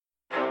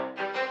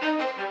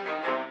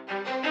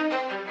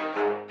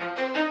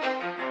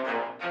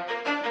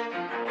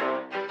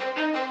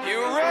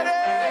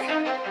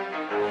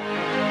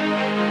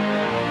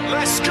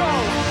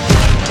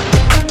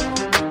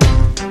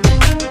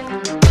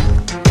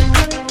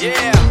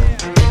Yeah.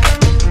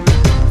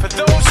 For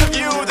those of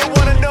you that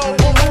want to know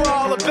what we're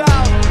all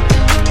about,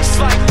 it's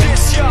like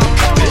this, y'all.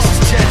 This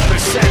is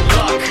 10%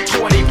 luck,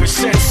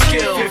 20%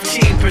 skill,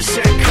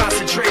 15%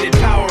 concentrated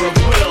power of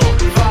will,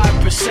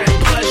 5%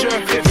 pleasure,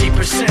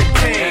 50%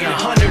 pain, and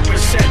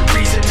 100%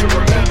 reason to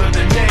remember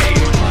the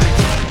name.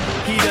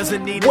 He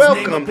doesn't need his name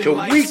Welcome up in to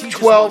lights, Week he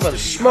just 12 wants of to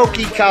be Smoky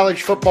remembered.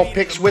 College Football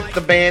Picks with the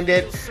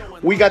Bandit.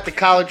 We got the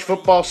college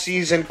football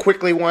season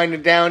quickly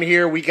winding down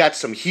here. We got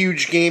some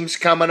huge games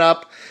coming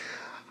up.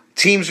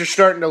 Teams are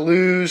starting to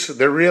lose.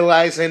 They're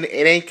realizing it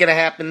ain't going to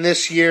happen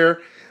this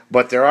year,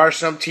 but there are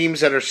some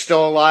teams that are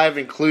still alive,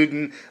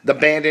 including the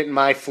Bandit and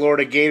my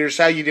Florida Gators.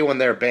 How you doing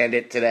there,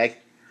 Bandit, today?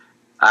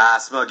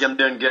 Smokey, I'm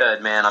doing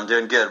good, man. I'm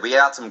doing good. We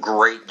had some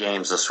great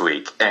games this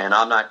week, and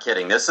I'm not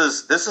kidding. This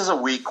is a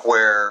week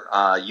where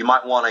you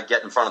might want to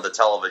get in front of the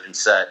television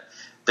set.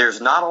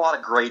 There's not a lot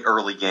of great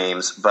early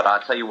games, but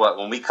I tell you what,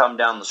 when we come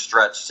down the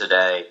stretch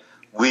today,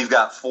 we've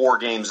got 4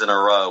 games in a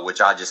row,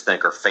 which I just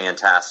think are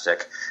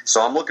fantastic.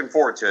 So I'm looking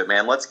forward to it,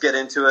 man. Let's get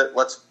into it.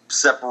 Let's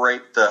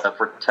separate the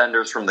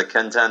pretenders from the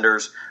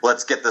contenders.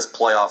 Let's get this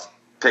playoff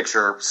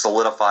picture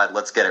solidified.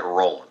 Let's get it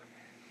rolling.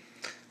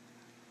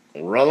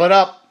 Roll it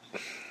up.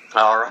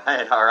 All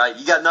right.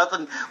 You got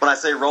nothing when I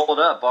say roll it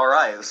up. All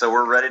right, so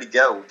we're ready to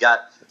go. We got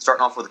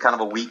starting off with kind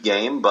of a weak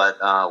game, but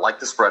like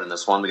the spread in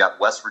this one. We got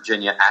West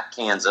Virginia at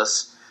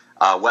Kansas.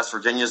 West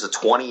Virginia is a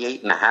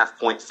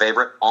 28.5-point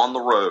favorite on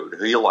the road.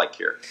 Who you like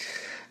here?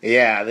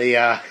 Yeah,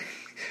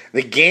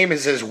 the game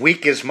is as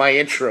weak as my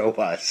intro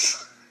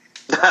was.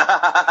 Yeah,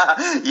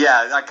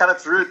 I kind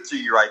of threw it to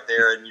you right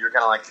there, and you're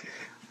kind of like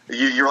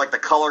you're like the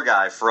color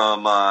guy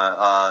from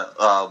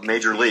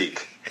Major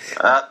League.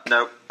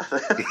 Nope.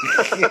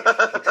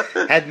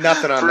 Had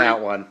nothing on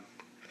that one.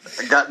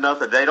 Got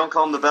nothing. They don't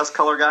call him the best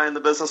color guy in the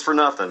business for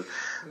nothing.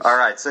 All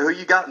right, so who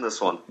you got in this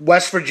one?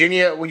 West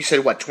Virginia, you said,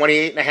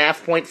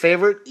 28.5-point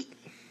favorite?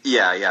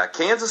 Yeah.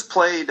 Kansas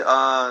played,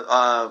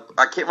 I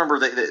can't remember,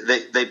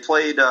 they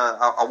played,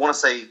 I want to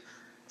say,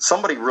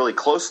 somebody really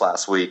close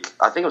last week.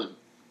 I think it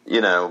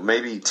was,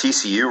 maybe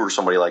TCU or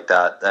somebody like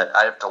that.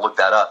 I have to look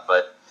that up,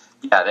 but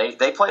yeah,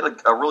 they played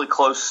a really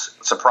close,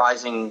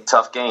 surprising,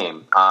 tough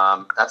game.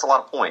 That's a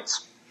lot of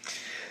points.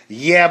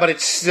 Yeah, but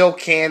it's still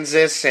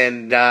Kansas,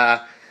 and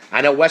I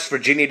know West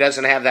Virginia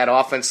doesn't have that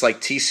offense like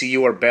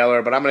TCU or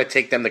Baylor, but I'm going to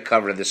take them to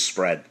cover this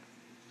spread.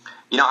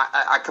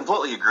 I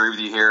completely agree with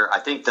you here. I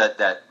think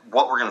that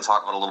what we're going to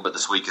talk about a little bit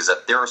this week is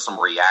that there are some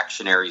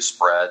reactionary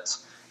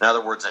spreads. In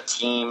other words, a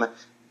team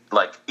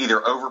like either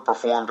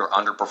overperformed or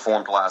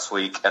underperformed last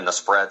week, and the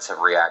spreads have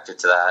reacted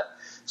to that.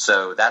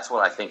 So that's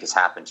what I think has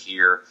happened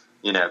here.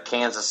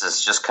 Kansas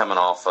is just coming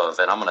off of,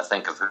 and I'm going to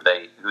think of who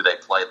they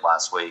played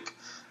last week.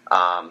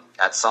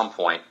 At some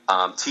point,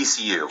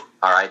 TCU.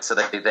 All right, so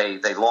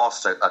they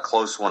lost a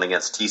close one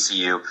against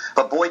TCU,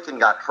 but Boykin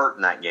got hurt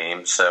in that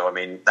game, so I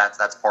mean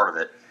that's part of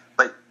it.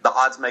 But the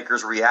odds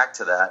makers react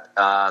to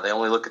that. They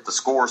only look at the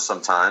scores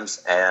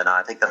sometimes, and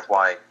I think that's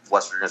why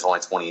West Virginia's only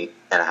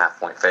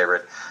 28.5-point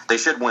favorite. They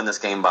should win this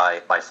game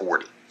by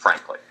 40,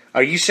 frankly.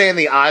 Are you saying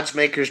the odds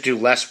makers do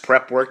less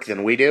prep work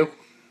than we do?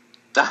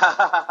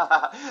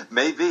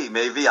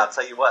 Maybe. I'll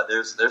tell you what.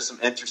 There's some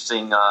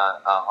interesting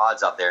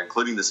odds out there,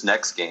 including this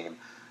next game.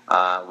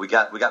 We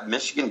got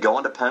Michigan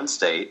going to Penn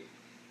State,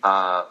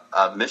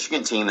 a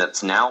Michigan team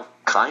that's now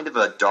kind of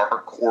a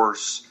dark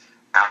horse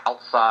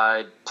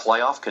outside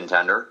playoff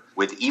contender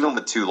even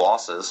with 2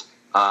 losses.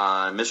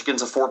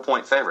 Michigan's a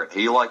 4-point favorite. Who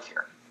do you like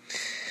here?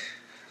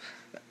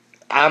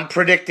 I'm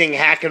predicting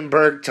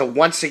Hackenberg to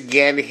once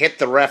again hit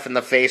the ref in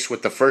the face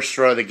with the first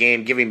throw of the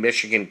game, giving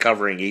Michigan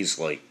covering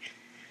easily.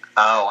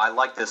 Oh, I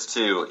like this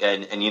too,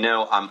 and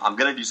I'm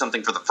going to do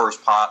something for the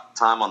first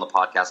time on the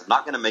podcast. I'm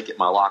not going to make it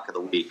my lock of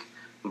the week,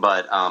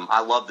 but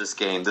I love this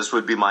game. This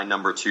would be my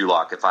number 2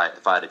 lock if I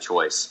had a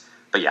choice.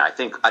 But yeah, I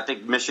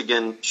think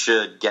Michigan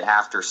should get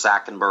after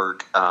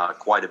Sackenberg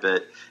quite a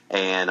bit,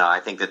 and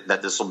I think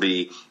that this will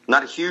be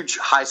not a huge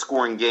high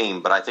scoring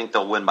game, but I think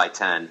they'll win by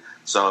 10.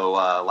 So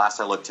last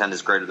I looked, 10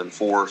 is greater than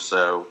 4,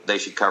 so they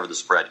should cover the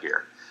spread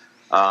here.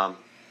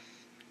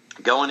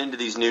 Going into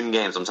these noon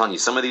games, I'm telling you,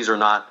 some of these are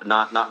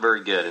not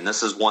very good, and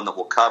this is one that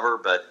we'll cover.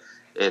 But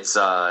it's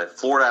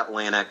Florida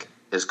Atlantic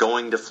is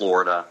going to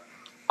Florida,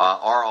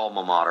 our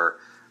alma mater.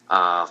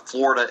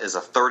 Florida is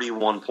a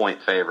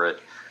 31-point favorite.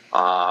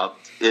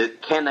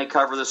 Can they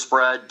cover the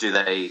spread? Do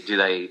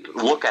they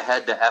look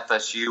ahead to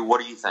FSU? What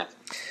are you thinking?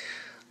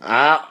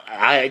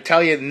 I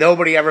tell you,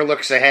 nobody ever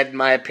looks ahead, in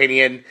my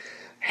opinion.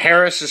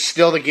 Harris is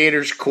still the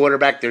Gators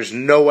quarterback. There's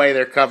no way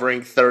they're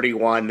covering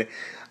 31.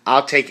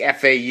 I'll take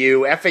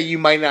FAU. FAU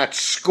might not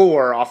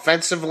score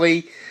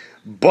offensively,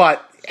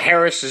 but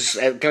Harris is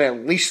going to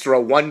at least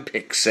throw 1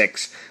 pick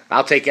six.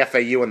 I'll take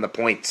FAU in the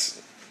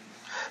points.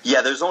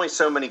 Yeah, there's only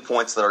so many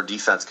points that our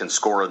defense can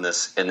score in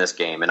this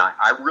game, and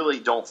I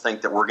really don't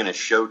think that we're going to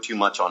show too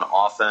much on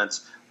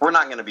offense. We're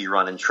not going to be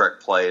running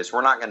trick plays.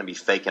 We're not going to be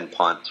faking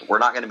punts. We're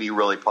not going to be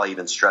really probably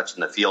even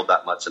stretching the field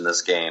that much in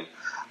this game.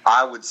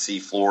 I would see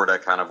Florida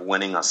kind of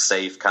winning a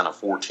safe kind of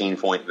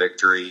 14-point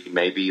victory,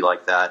 maybe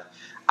like that.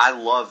 I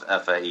love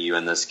FAU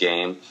in this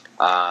game.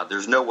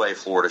 There's no way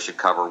Florida should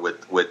cover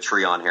with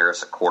Treon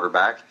Harris at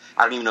quarterback.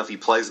 I don't even know if he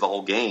plays the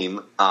whole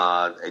game,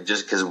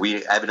 just because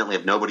we evidently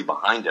have nobody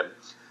behind him.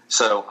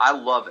 So I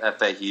love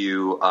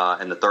FAU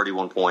and the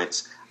 31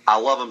 points. I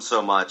love them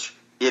so much.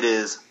 It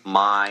is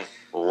my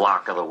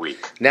lock of the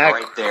week. Now,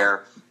 right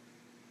there.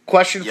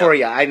 Question for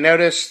you. I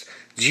noticed,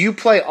 do you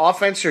play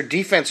offense or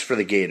defense for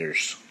the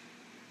Gators?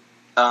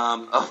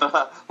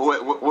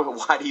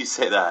 Why do you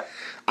say that?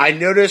 I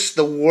noticed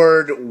the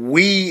word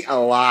 "we" a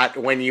lot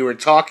when you were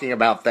talking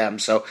about them,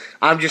 so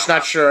I'm just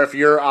not sure if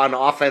you're on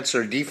offense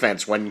or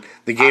defense when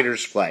the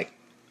Gators play.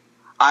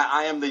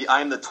 I am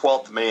the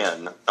 12th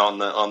man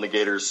on the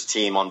Gators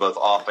team on both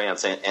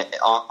offense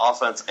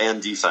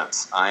and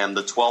defense. I am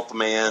the 12th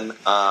man,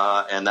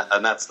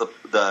 and that's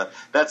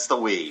the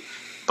we.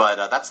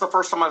 But that's the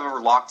first time I've ever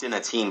locked in a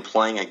team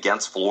playing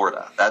against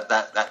Florida.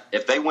 That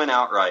if they win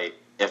outright,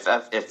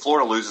 if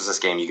Florida loses this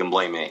game, you can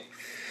blame me.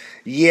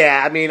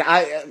 Yeah, I mean,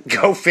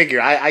 go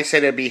figure. I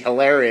said it'd be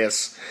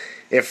hilarious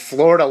if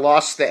Florida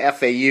lost to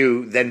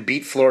FAU, then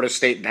beat Florida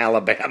State and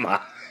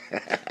Alabama.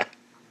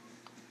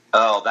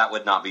 Oh, that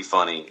would not be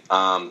funny.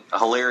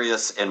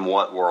 Hilarious in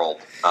what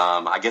world?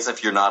 I guess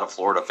if you're not a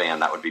Florida fan,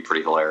 that would be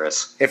pretty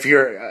hilarious. If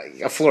you're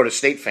a Florida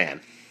State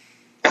fan.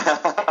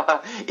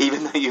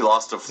 Even though you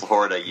lost to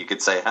Florida, you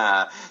could say,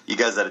 you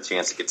guys had a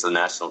chance to get to the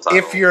national title.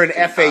 If you're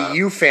an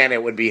FAU fan,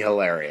 it would be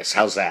hilarious.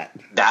 How's that?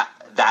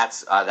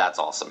 That's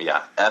awesome.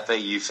 Yeah,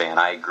 FAU fan,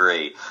 I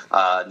agree.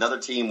 Another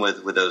team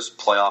with those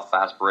playoff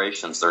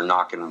aspirations. They're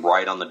knocking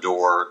right on the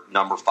door.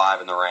 Number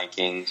 5 in the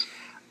rankings.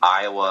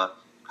 Iowa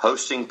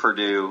hosting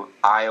Purdue.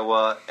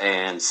 Iowa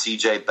and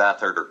CJ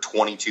Beathard are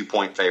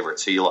 22-point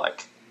favorites. Who you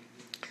like?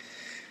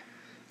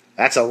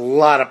 That's a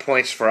lot of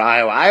points for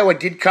Iowa. Iowa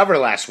did cover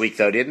last week,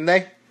 though, didn't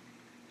they?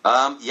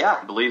 Yeah,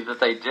 I believe that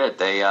they did.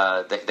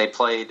 They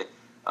played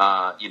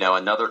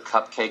another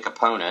cupcake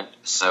opponent,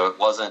 so it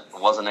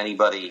wasn't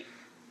anybody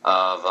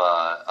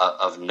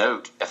of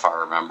note, if I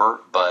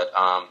remember. But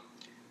I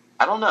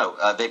don't know.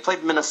 They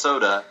played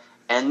Minnesota,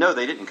 and no,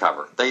 they didn't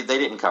cover. They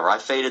didn't cover. I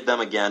faded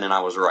them again, and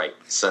I was right.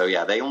 So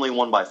yeah, they only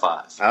won by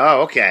 5.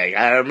 Oh, okay.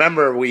 I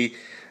remember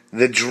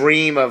the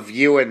dream of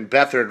you and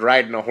Beathard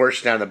riding a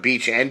horse down the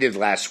beach ended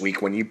last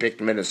week when you picked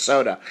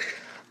Minnesota.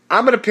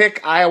 I'm going to pick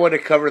Iowa to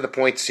cover the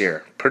points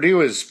here.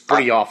 Purdue is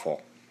pretty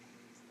awful.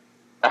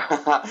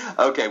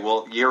 Okay,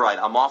 well, you're right.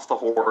 I'm off the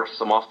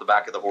horse. I'm off the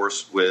back of the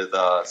horse with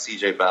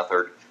CJ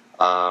Beathard.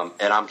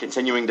 And I'm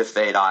continuing to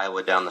fade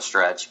Iowa down the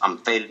stretch. I'm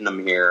fading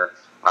them here.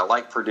 I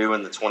like Purdue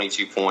in the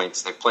 22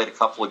 points. They played a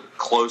couple of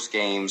close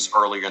games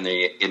earlier in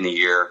the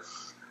year.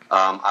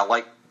 I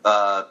like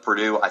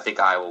Purdue. I think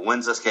Iowa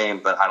wins this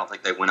game, but I don't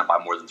think they win it by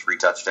more than 3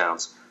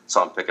 touchdowns.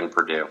 So I'm picking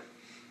Purdue.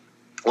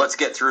 Let's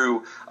get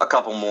through a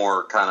couple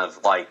more kind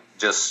of like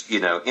just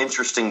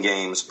interesting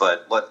games,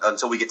 but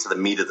until we get to the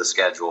meat of the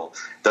schedule,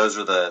 those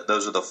are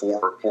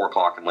the 4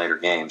 o'clock and later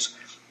games.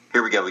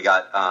 Here we go. We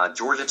got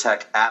Georgia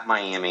Tech at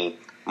Miami.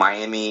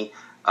 Miami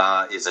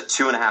is a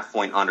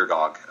 2.5-point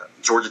underdog.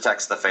 Georgia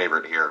Tech's the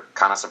favorite here.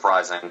 Kind of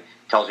surprising.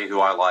 Tells you who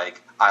I like.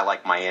 I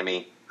like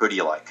Miami. Who do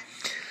you like?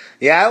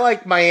 Yeah, I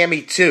like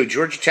Miami too.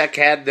 Georgia Tech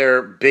had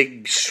their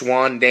big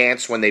swan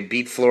dance when they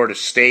beat Florida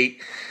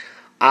State.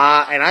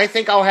 And I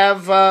think I'll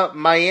have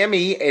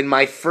Miami in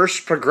my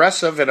first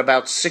progressive in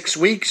about 6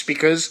 weeks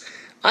because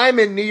I'm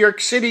in New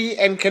York City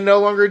and can no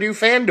longer do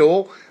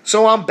FanDuel,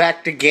 so I'm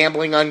back to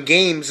gambling on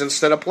games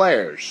instead of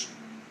players.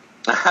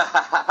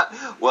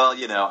 Well,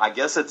 I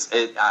guess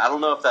I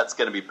don't know if that's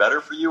going to be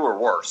better for you or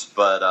worse,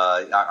 but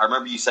I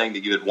remember you saying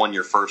that you had won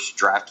your first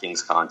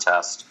DraftKings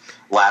contest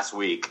last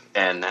week,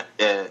 and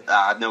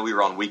I know we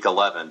were on week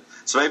 11,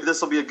 so maybe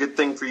this will be a good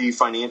thing for you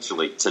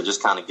financially to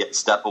just kind of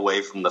step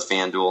away from the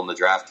FanDuel and the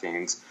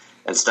DraftKings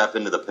and step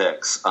into the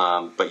picks.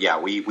 But yeah,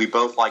 we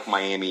both like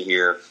Miami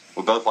here.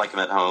 We both like them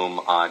at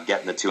home,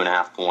 getting the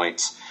 2.5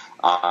 points,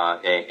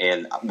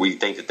 and we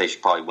think that they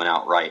should probably win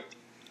outright.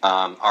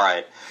 All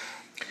right.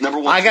 Number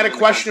 1. I got a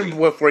question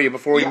for you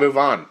before we move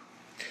on.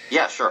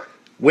 Yeah, sure.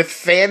 With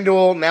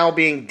FanDuel now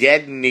being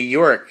dead in New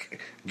York,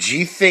 do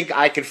you think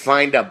I could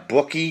find a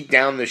bookie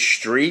down the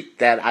street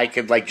that I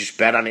could just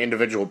bet on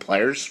individual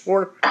players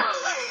for?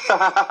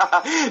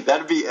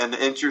 That'd be an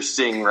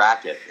interesting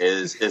racket.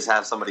 Is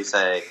have somebody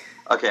say,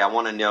 "Okay, I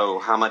want to know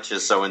how much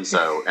is so and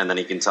so," and then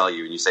he can tell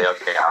you, and you say,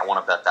 "Okay, I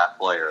want to bet that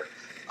player."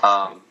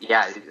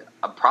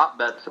 A prop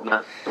bet's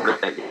not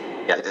great.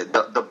 Yeah,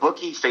 the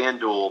bookie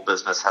FanDuel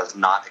business has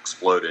not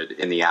exploded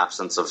in the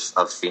absence of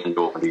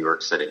FanDuel in New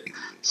York City.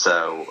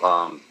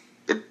 So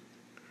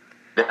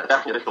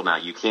that's official now.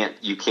 You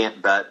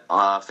can't bet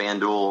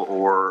FanDuel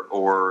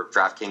or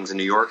DraftKings in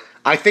New York.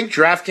 I think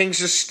DraftKings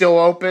is still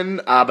open,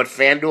 but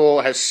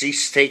FanDuel has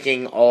ceased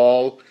taking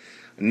all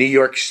New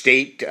York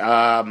State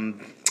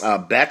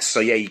bets. So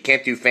yeah, you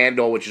can't do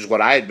FanDuel, which is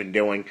what I had been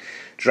doing.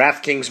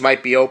 DraftKings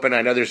might be open.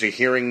 I know there's a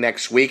hearing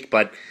next week,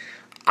 but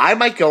I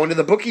might go into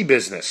the bookie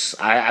business.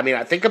 I mean,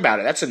 I think about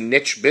it. That's a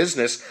niche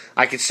business.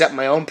 I could set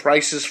my own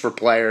prices for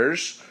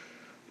players.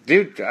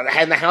 Dude,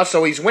 and the house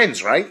always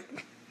wins, right?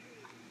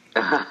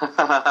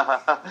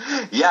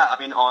 Yeah, I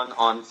mean,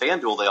 on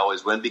FanDuel, they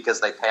always win because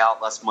they pay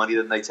out less money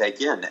than they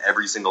take in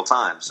every single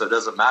time. So it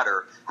doesn't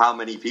matter how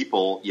many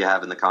people you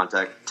have in the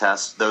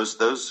contest.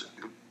 Those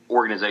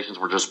organizations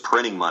were just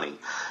printing money.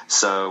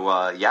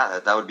 So, yeah,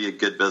 that would be a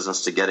good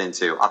business to get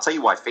into. I'll tell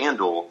you why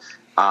FanDuel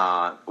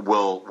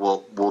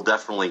will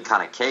definitely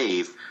kind of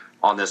cave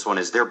on this one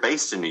is they're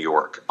based in New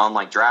York.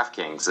 Unlike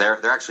DraftKings, they're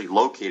actually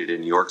located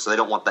in New York, so they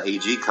don't want the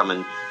AG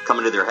coming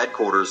to their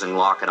headquarters and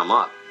locking them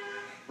up.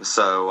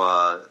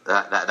 So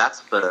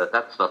that's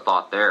the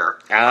thought there.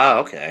 Oh,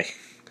 okay.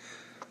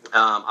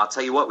 I'll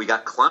tell you what, we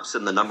got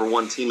Clemson, the number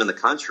one team in the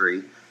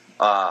country,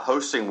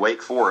 hosting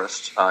Wake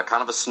Forest.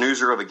 Kind of a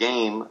snoozer of a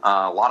game.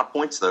 A lot of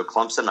points though.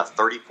 Clemson a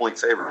 30-point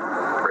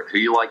favorite. Who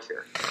you like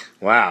here?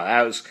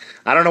 Wow,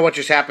 I don't know what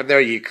just happened there.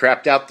 You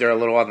crapped out there a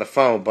little on the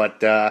phone,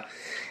 but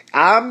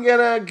I'm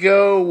gonna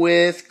go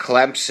with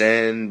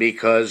Clemson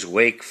because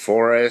Wake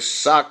Forest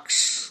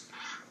sucks.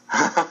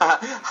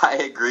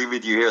 I agree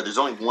with you here. There's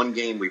only one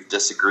game we've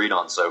disagreed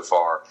on so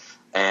far.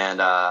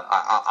 And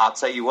I'll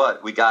tell you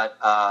what, we got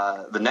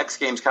the next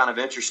game's kind of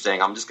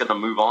interesting. I'm just going to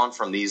move on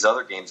from these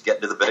other games,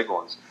 get to the big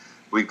ones.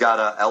 We've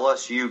got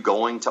LSU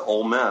going to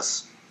Ole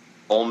Miss.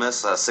 Ole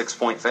Miss, a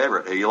 6-point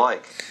favorite. Who you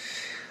like?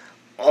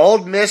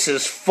 Ole Miss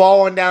is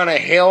falling down a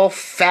hill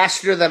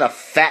faster than a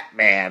fat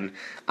man.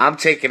 I'm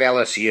taking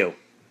LSU.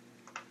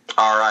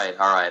 All right.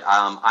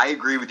 I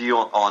agree with you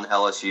on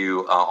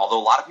LSU,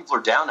 although a lot of people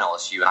are down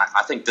LSU. And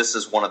I think this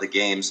is one of the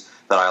games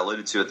that I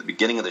alluded to at the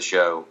beginning of the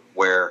show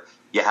where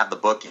you have the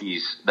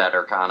bookies that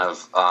are kind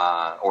of,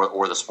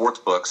 or the sports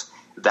books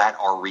that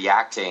are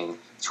reacting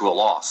to a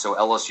loss. So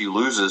LSU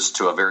loses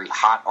to a very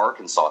hot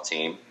Arkansas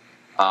team.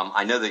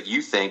 I know that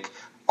you think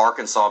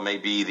Arkansas may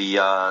be the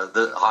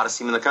hottest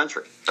team in the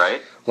country,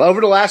 right? Well, over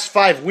the last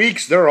 5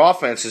 weeks, their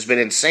offense has been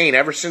insane.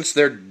 Ever since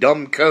their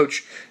dumb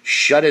coach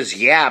shut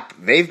his yap,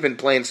 they've been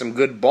playing some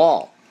good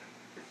ball.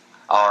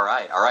 All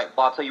right. Well,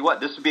 I'll tell you what,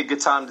 this would be a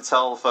good time to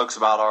tell folks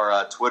about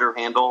our Twitter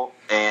handle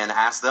and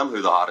ask them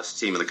who the hottest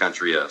team in the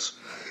country is.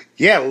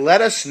 Yeah,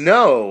 let us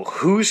know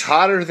who's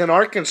hotter than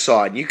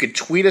Arkansas. And you could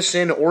tweet us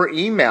in or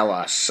email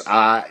us.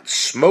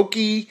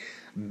 Smokey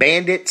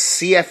Bandit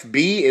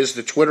CFB is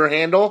the Twitter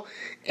handle.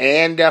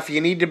 And if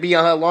you need to be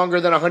longer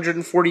than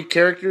 140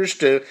 characters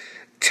to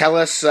tell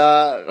us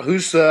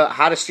who's the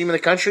hottest team in the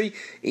country,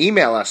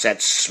 email us at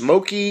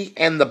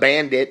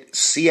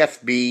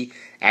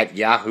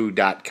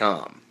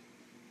smokeyandthebanditcfb@yahoo.com.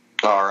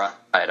 All right.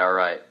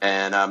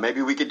 And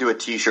maybe we could do a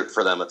T-shirt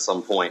for them at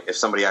some point. If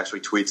somebody actually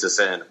tweets us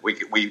in,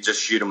 we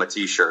just shoot them a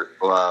T-shirt.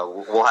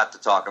 We'll have to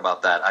talk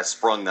about that. I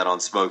sprung that on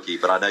Smokey,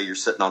 but I know you're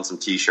sitting on some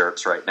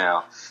T-shirts right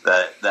now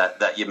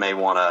that you may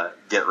want to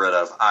get rid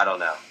of. I don't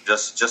know.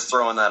 Just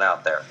throwing that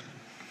out there.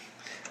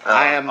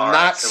 I am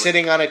not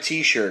sitting on a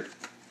T-shirt.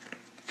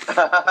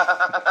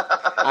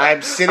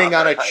 I'm sitting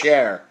on a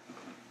chair.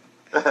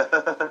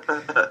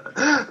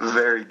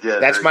 Very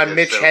good. That's my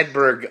Mitch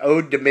Hedberg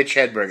ode to Mitch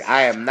Hedberg.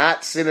 I am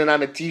not sitting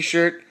on a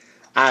T-shirt.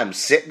 I'm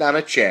sitting on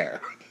a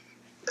chair.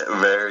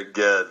 Very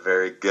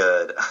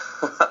good.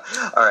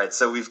 All right,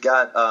 so we've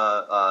got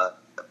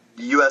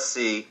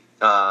USC,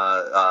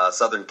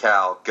 Southern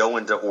Cal,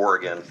 going to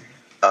Oregon.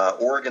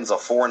 Oregon's a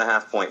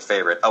 4.5-point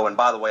favorite. Oh, and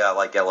by the way, I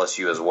like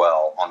LSU as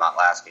well on that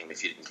last game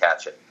if you didn't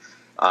catch it.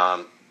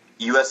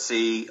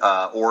 USC,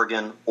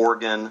 Oregon,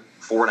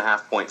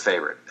 4.5-point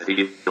favorite. Who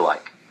do you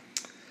like?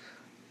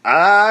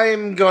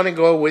 I'm going to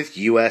go with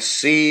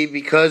USC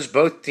because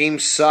both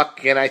teams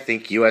suck, and I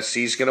think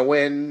USC is going to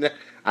win.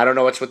 I don't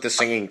know what's with the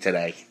singing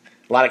today.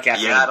 A lot of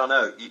caffeine. Yeah, I don't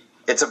know.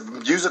 It's a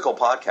musical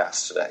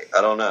podcast today. I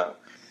don't know.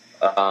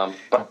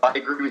 But I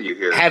agree with you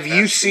here. Have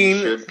you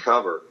seen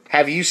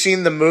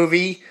the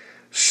movie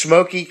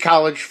Smokey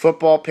College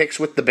Football Picks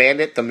with the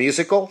Bandit, the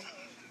musical?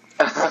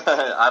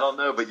 I don't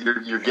know, but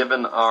you're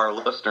giving our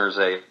listeners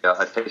a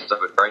taste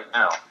of it right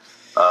now.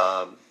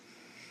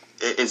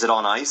 Is it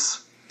on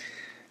ice?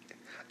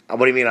 What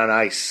do you mean on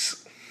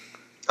ice?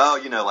 Oh,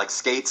 like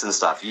skates and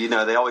stuff.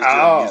 They always do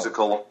a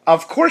musical.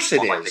 Of course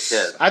it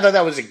is. I thought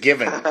that was a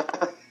given.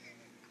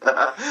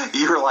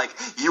 You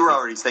were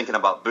already thinking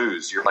about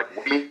booze. You're like,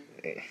 what do you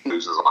mean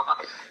booze is on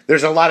ice?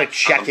 There's a lot of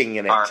checking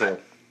in it, too.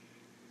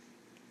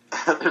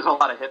 There's a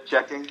lot of hip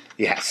checking?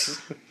 Yes.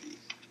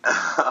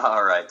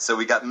 All right, so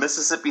we got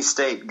Mississippi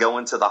State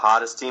going to the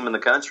hottest team in the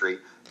country,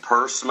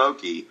 per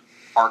Smokey,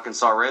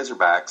 Arkansas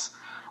Razorbacks.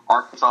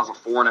 Arkansas is a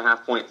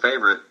 4.5-point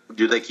favorite.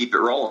 Do they keep it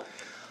rolling?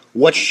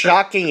 What's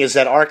shocking is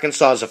that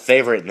Arkansas is a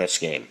favorite in this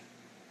game.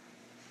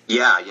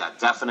 Yeah,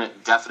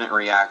 definite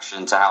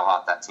reaction to how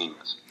hot that team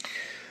is.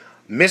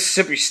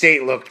 Mississippi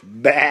State looked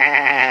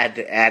bad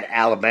at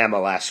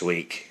Alabama last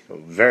week.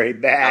 Very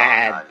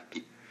bad.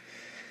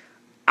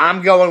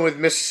 I'm going with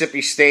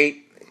Mississippi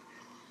State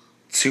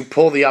to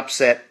pull the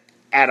upset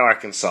at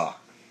Arkansas.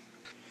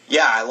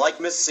 Yeah, I like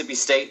Mississippi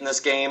State in this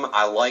game.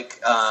 I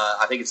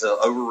think it's an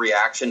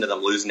overreaction to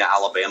them losing to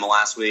Alabama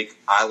last week.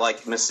 I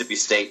like Mississippi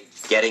State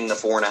getting the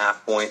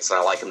 4.5 points, and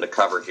I like them to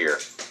cover here.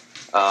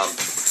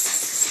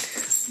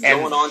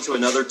 Going on to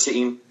another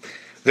team.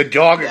 The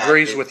dog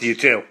agrees with you,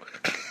 too.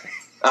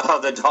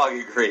 Oh, the dog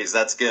agrees.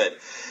 That's good.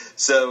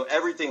 So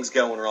everything's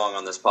going wrong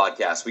on this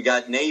podcast. We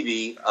got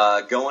Navy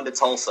going to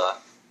Tulsa.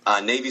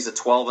 Navy's a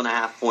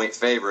 12.5-point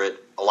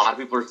favorite. A lot of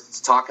people are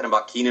talking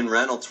about Keenan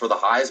Reynolds for the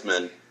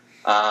Heisman.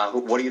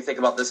 What do you think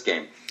about this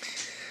game?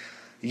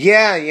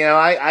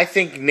 Yeah, I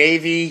think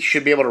Navy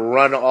should be able to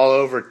run all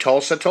over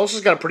Tulsa.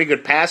 Tulsa's got a pretty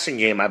good passing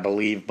game, I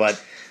believe, but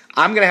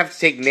I'm going to have to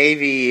take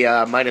Navy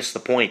minus the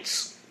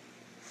points.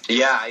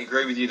 Yeah, I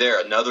agree with you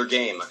there. Another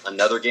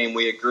game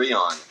we agree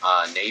on.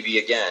 Navy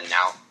again.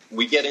 Now,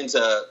 we get into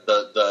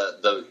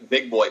the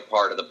big boy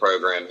part of the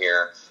program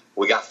here.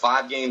 We got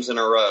 5 games in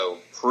a row,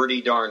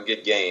 pretty darn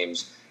good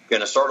games.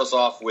 Going to start us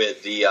off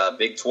with the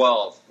Big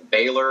 12,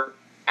 Baylor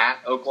at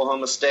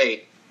Oklahoma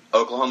State.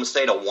 Oklahoma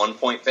State, a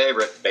 1-point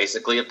favorite,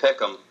 basically a pick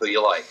 'em. Who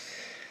you like?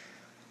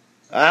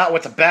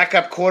 With the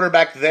backup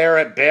quarterback there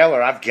at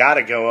Baylor, I've got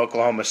to go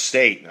Oklahoma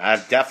State.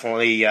 I've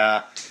definitely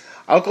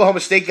Oklahoma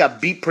State got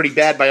beat pretty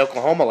bad by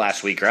Oklahoma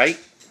last week, right?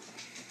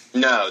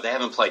 No, they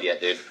haven't played yet,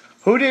 dude.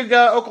 Who did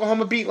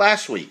Oklahoma beat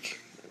last week?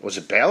 Was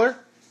it Baylor?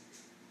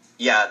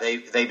 Yeah,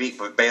 they beat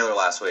Baylor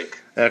last week.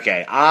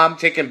 Okay, I'm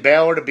taking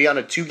Baylor to be on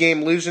a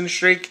 2-game losing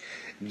streak.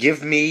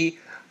 Give me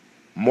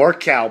more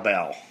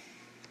cowbell.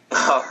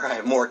 All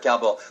right, more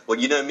cowbell. Well,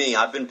 you know me.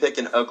 I've been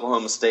picking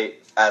Oklahoma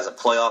State as a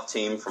playoff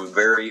team from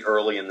very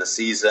early in the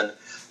season.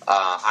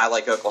 I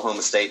like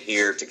Oklahoma State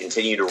here to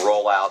continue to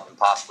roll out and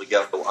possibly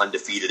go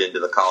undefeated into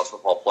the college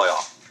football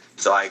playoff.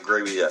 So I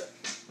agree with you.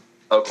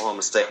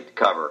 Oklahoma State to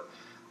cover.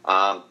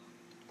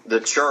 The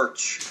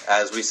Church,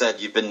 as we said,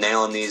 you've been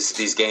nailing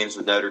these games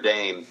with Notre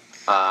Dame.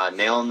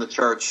 Nailing the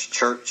Church.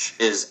 Church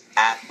is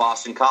at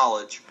Boston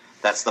College.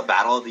 That's the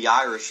Battle of the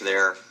Irish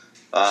there.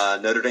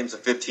 Notre Dame's a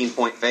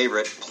 15-point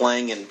favorite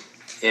playing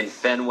in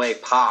Fenway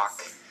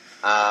Park.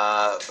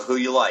 Who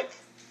you like?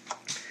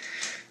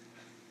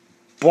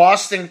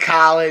 Boston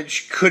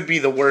College could be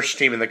the worst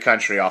team in the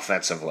country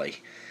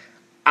offensively.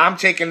 I'm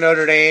taking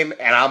Notre Dame,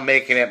 and I'm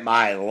making it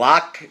my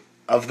lock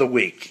of the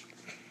week.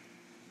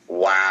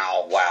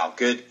 Wow.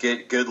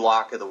 Good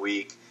lock of the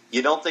week.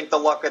 You don't think the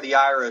luck of the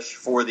Irish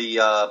for the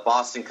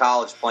Boston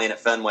College playing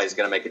at Fenway is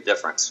going to make a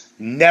difference?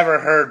 Never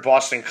heard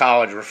Boston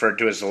College referred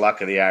to as the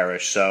luck of the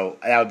Irish, so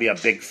that would be a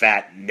big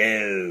fat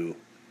no.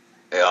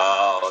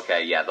 Oh,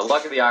 okay, yeah. The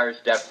luck of the Irish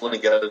definitely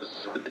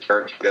goes with the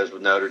Church, goes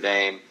with Notre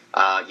Dame.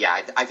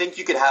 I think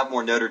you could have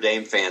more Notre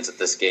Dame fans at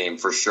this game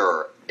for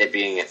sure, it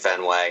being at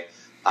Fenway.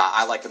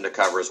 I like them to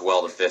cover as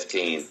well to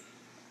 15.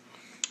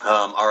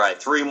 All right,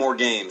 3 more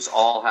games.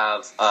 All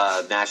have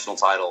national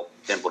title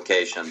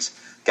implications.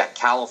 Got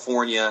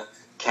California,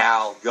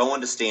 Cal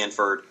going to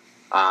Stanford.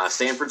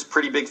 Stanford's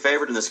pretty big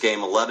favorite in this game,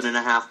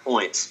 11.5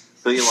 points.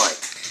 Who do you like?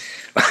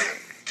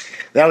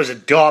 That was a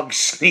dog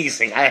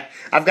sneezing.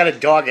 I've got a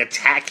dog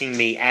attacking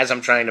me as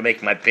I'm trying to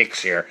make my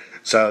picks here.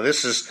 So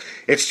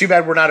it's too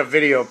bad we're not a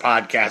video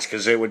podcast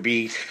because it would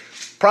be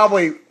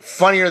probably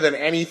funnier than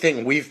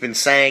anything we've been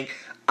saying.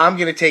 I'm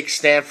going to take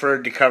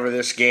Stanford to cover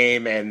this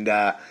game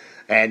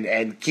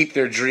and keep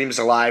their dreams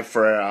alive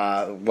for,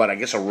 I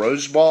guess a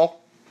Rose Bowl?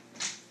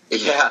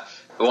 Yeah.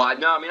 Well,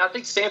 I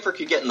think Stanford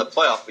could get in the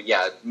playoff, but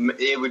yeah,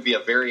 it would be a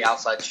very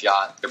outside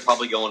shot. They're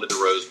probably going to the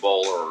Rose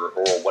Bowl or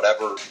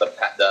whatever the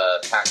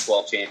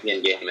Pac-12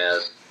 champion game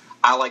is.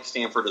 I like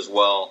Stanford as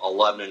well,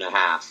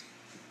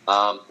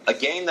 11.5. A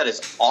game that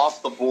is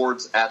off the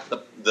boards at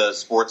the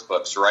sports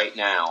books right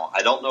now.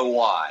 I don't know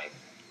why,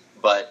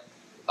 but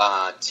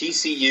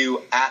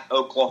TCU at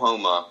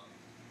Oklahoma.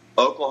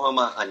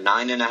 Oklahoma, a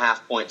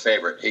 9.5 point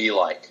favorite. Who you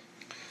like?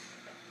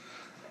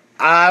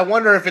 I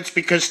wonder if it's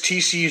because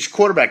TCU's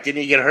quarterback,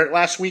 didn't he get hurt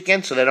last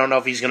weekend, so they don't know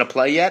if he's going to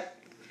play yet?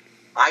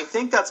 I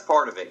think that's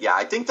part of it, yeah.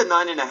 I think the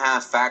 9.5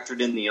 factored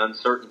in the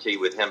uncertainty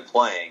with him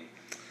playing,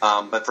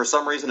 but for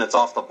some reason it's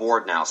off the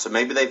board now. So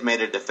maybe they've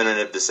made a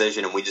definitive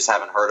decision and we just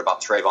haven't heard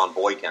about Trayvon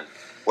Boykin,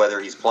 whether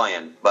he's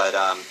playing. But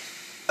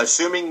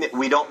assuming that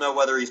we don't know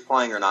whether he's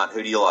playing or not,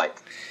 who do you like?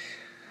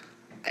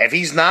 If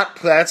he's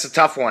not, that's a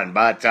tough one,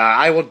 but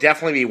I will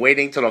definitely be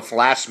waiting till the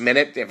last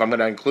minute if I'm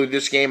going to include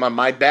this game on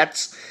my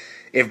bets.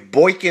 If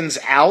Boykin's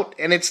out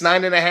and it's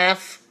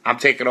 9.5, I'm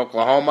taking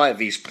Oklahoma. If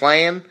he's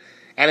playing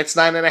and it's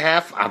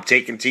 9.5, I'm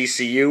taking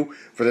TCU.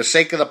 For the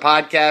sake of the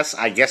podcast,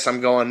 I guess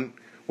I'm going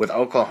with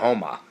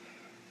Oklahoma.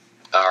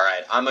 All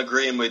right, I'm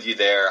agreeing with you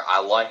there.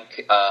 I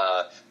like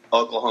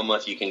Oklahoma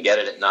if you can get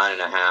it at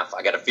 9.5.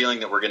 I got a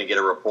feeling that we're going to get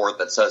a report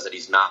that says that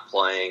he's not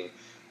playing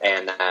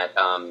and that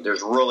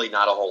there's really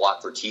not a whole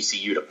lot for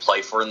TCU to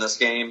play for in this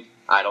game.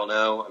 I don't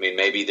know. I mean,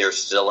 maybe they're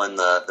still in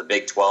the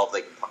Big 12.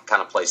 They can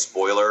kind of play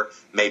spoiler.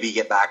 Maybe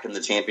get back in the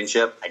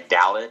championship. I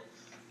doubt it.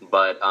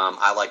 But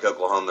I like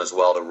Oklahoma as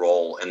well to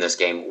roll in this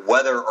game,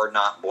 whether or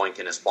not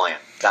Boykin is playing.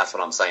 That's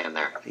what I'm saying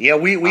there. Yeah,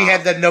 we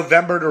had the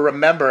November to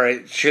remember.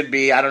 It should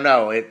be, I don't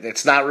know,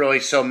 it's not really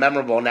so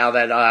memorable now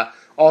that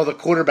all the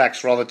quarterbacks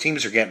for all the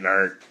teams are getting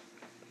hurt.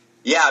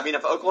 Yeah, I mean,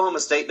 if Oklahoma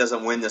State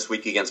doesn't win this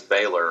week against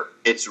Baylor,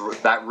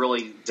 that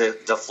really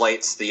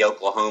deflates the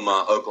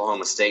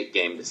Oklahoma State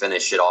game to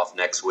finish it off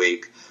next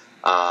week.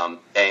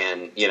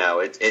 And you know,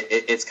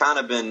 it's kind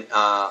of been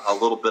a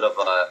little bit of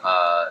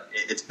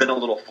it's been a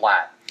little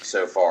flat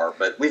so far.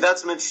 But we've had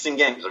some interesting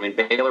games. I mean,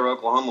 Baylor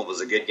Oklahoma was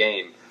a good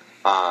game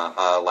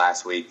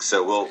last week,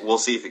 so we'll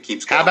see if it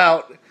keeps going.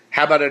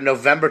 How about a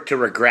November to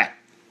regret?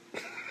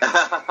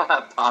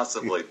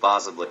 Possibly.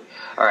 All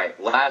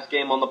right, last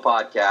game on the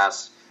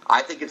podcast.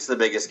 I think it's the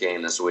biggest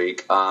game this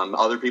week.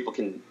 Other people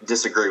can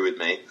disagree with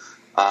me,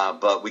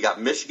 but we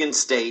got Michigan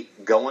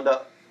State going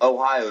to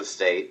Ohio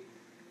State.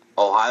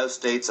 Ohio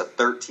State's a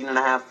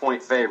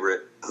 13.5-point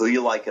favorite. Who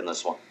you like in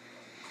this one?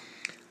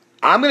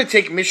 I'm going to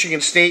take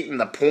Michigan State in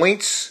the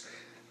points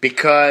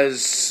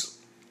because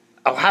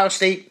Ohio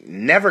State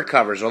never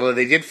covers, although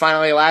they did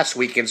finally last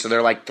weekend, so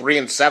they're like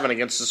 3-7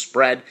 against the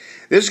spread.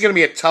 This is going to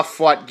be a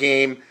tough-fought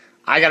game.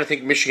 I got to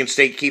think Michigan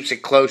State keeps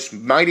it close,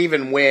 might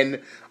even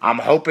win. I'm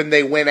hoping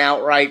they win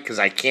outright because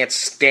I can't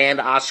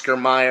stand Oscar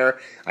Mayer.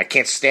 I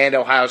can't stand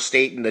Ohio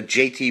State and the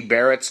JT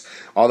Barretts,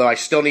 although I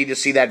still need to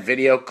see that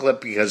video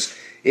clip because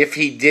if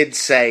he did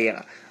say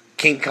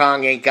King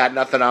Kong ain't got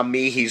nothing on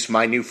me, he's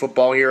my new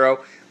football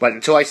hero. But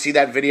until I see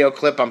that video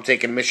clip, I'm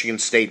taking Michigan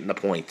State in the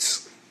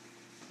points.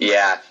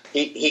 Yeah,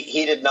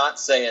 he did not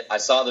say it. I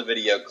saw the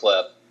video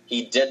clip.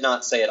 He did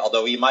not say it,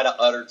 although he might have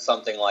uttered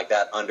something like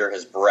that under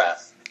his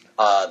breath.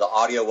 The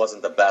audio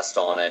wasn't the best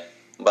on it.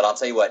 But I'll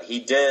tell you what, he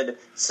did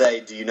say,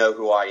 do you know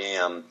who I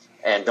am?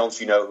 And don't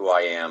you know who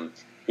I am?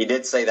 He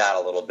did say that a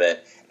little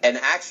bit. And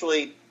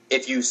actually,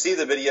 if you see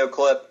the video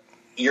clip,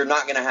 you're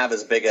not going to have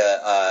as big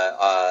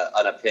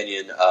an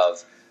opinion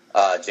of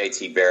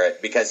JT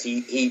Barrett because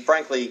he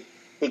frankly,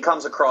 he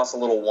comes across a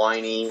little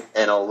whiny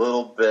and a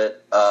little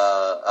bit,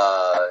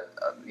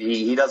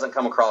 he doesn't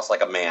come across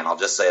like a man, I'll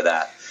just say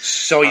that.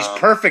 So he's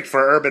perfect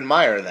for Urban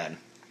Meyer then.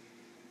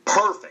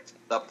 Perfect.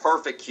 The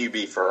perfect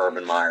QB for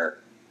Urban Meyer.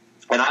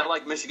 And I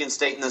like Michigan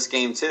State in this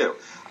game too.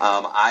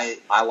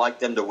 I like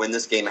them to win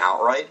this game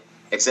outright,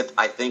 except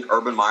I think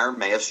Urban Meyer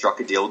may have struck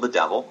a deal with the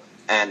devil,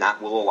 and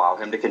that will allow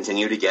him to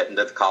continue to get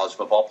into the college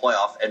football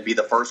playoff and be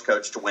the first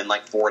coach to win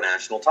like 4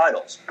 national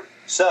titles.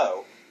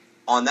 So,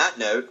 on that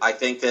note, I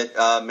think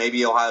that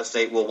maybe Ohio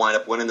State will wind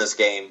up winning this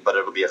game, but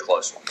it'll be a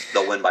close one.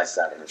 They'll win by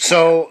 7.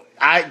 So,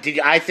 I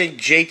think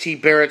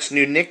JT Barrett's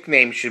new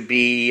nickname should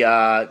be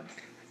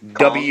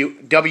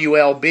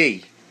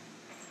WLB.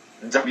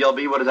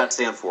 WLB, what does that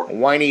stand for?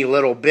 Whiny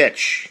little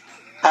bitch.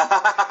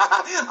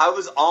 I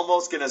was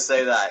almost going to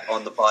say that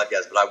on the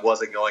podcast, but I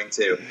wasn't going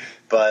to.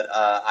 But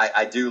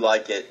I do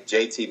like it.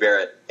 JT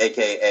Barrett,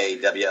 a.k.a.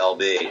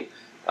 WLB.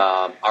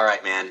 All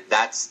right, man.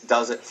 That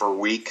does it for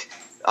week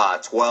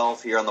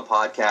 12 here on the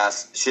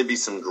podcast. Should be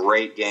some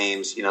great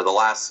games. You know, the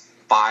last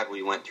 5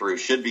 we went through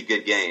should be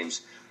good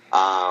games.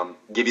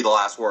 Give you the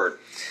last word.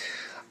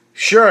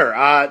 Sure.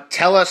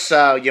 Tell us,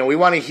 we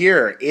want to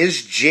hear,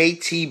 is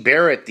JT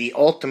Barrett the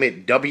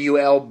ultimate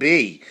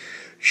WLB?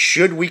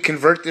 Should we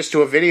convert this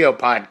to a video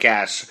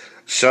podcast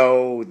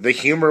so the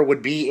humor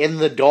would be in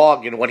the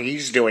dog and what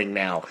he's doing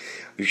now?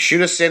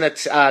 Shoot us in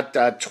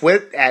a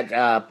tweet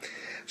at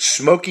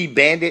Smokey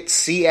Bandit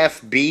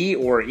CFB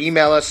or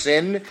email us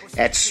in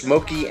at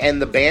Smokey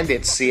and the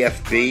Bandit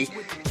CFB,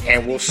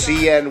 and we'll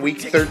see you in week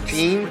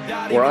 13.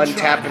 We're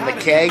untapping the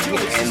keg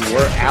and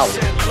we're out.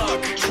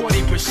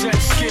 20%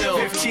 skill,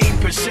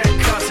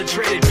 15%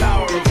 concentrated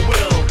power.